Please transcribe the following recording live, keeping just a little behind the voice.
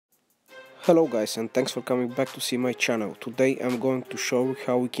Hello guys, and thanks for coming back to see my channel. Today I'm going to show you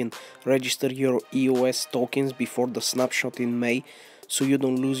how you can register your EOS tokens before the snapshot in May, so you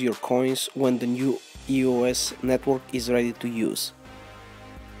don't lose your coins when the new EOS network is ready to use.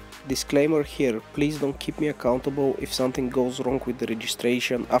 Disclaimer here, please don't keep me accountable if something goes wrong with the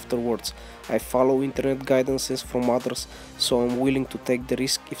registration afterwards. I follow internet guidances from others, so I'm willing to take the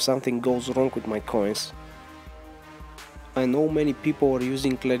risk if something goes wrong with my coins. I know many people are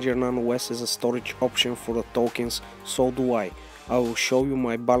using Ledger Nano S as a storage option for the tokens, so do I. I will show you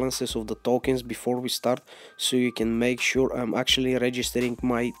my balances of the tokens before we start, so you can make sure I'm actually registering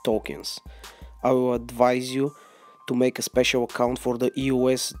my tokens. I will advise you to make a special account for the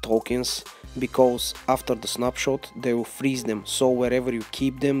EOS tokens, because after the snapshot they will freeze them, so wherever you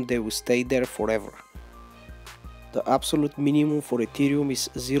keep them they will stay there forever. The absolute minimum for Ethereum is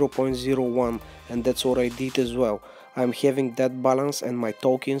 0.01, and that's what I did as well. I'm having that balance and my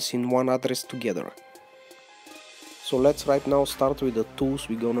tokens in one address together. So let's right now start with the tools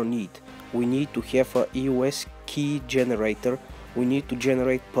we're gonna need. We need to have a EOS key generator. We need to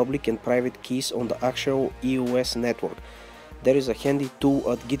generate public and private keys on the actual EOS network. There is a handy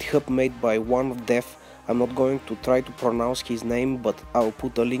tool at GitHub made by one dev. I'm not going to try to pronounce his name, but I'll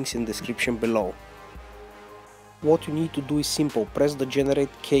put the links in the description below. What you need to do is simple: press the generate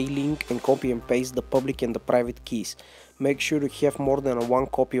key link and copy and paste the public and the private keys. Make sure you have more than one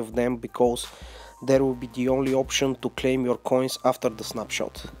copy of them, because there will be the only option to claim your coins after the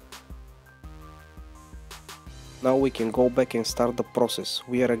snapshot. Now we can go back and start the process.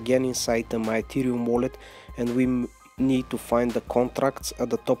 We are again inside my Ethereum wallet, and we need to find the contracts at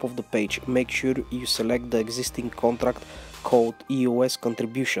the top of the page. Make sure you select the existing contract called EOS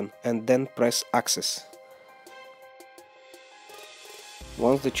contribution and then press access.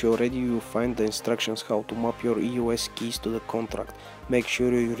 Once that you're ready, you will find the instructions how to map your EOS keys to the contract. Make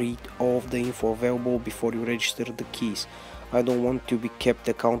sure you read all of the info available before you register the keys. I don't want to be kept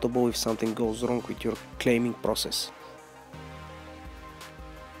accountable if something goes wrong with your claiming process.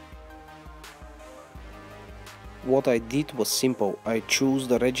 What I did was simple. I chose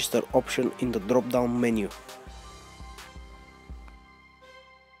the register option in the drop-down menu.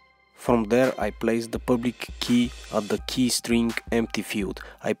 From there I place the public key at the key string empty field.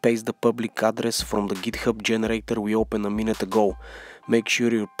 I paste the public address from the GitHub generator we opened a minute ago. Make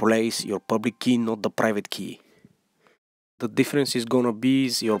sure you place your public key, not the private key. The difference is gonna be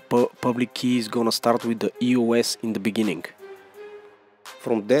your public key is gonna start with the EOS in the beginning.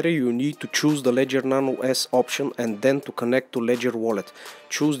 From there you need to choose the Ledger Nano S option and then to connect to Ledger wallet.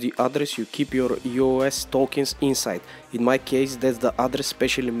 Choose the address you keep your EOS tokens inside. In my case that's the address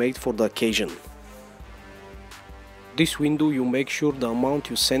specially made for the occasion. This window you make sure the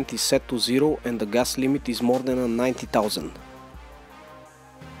amount you sent is set to 0 and the gas limit is more than 90,000.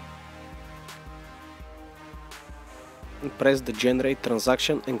 Press the generate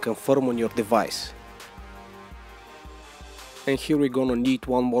transaction and confirm on your device. And here we're gonna need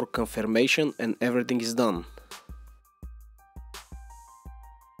one more confirmation and everything is done.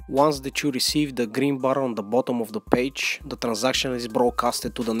 Once that you receive the green bar on the bottom of the page, the transaction is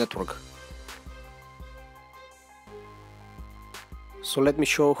broadcasted to the network. So let me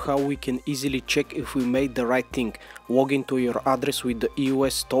show how we can easily check if we made the right thing. Log into your address with the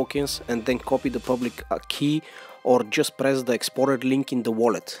EOS tokens and then copy the public key, or just press the exported link in the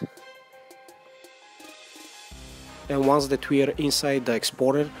wallet. And once that we are inside the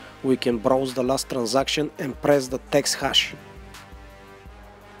exporter, we can browse the last transaction and press the text hash.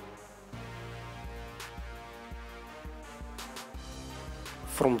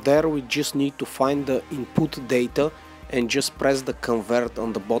 From there we just need to find the input data and just press the convert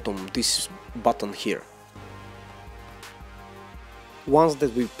on the bottom, this button here. Once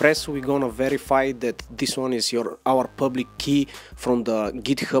that we press, we're gonna verify that this one is our public key from the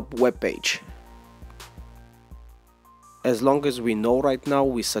GitHub webpage. As long as we know right now,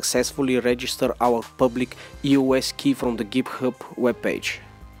 we successfully register our public EOS key from the GitHub webpage.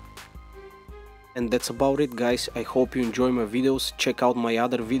 And that's about it, guys. I hope you enjoy my videos. Check out my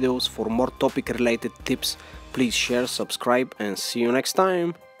other videos for more topic related tips. Please share, subscribe, and see you next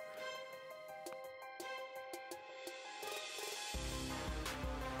time.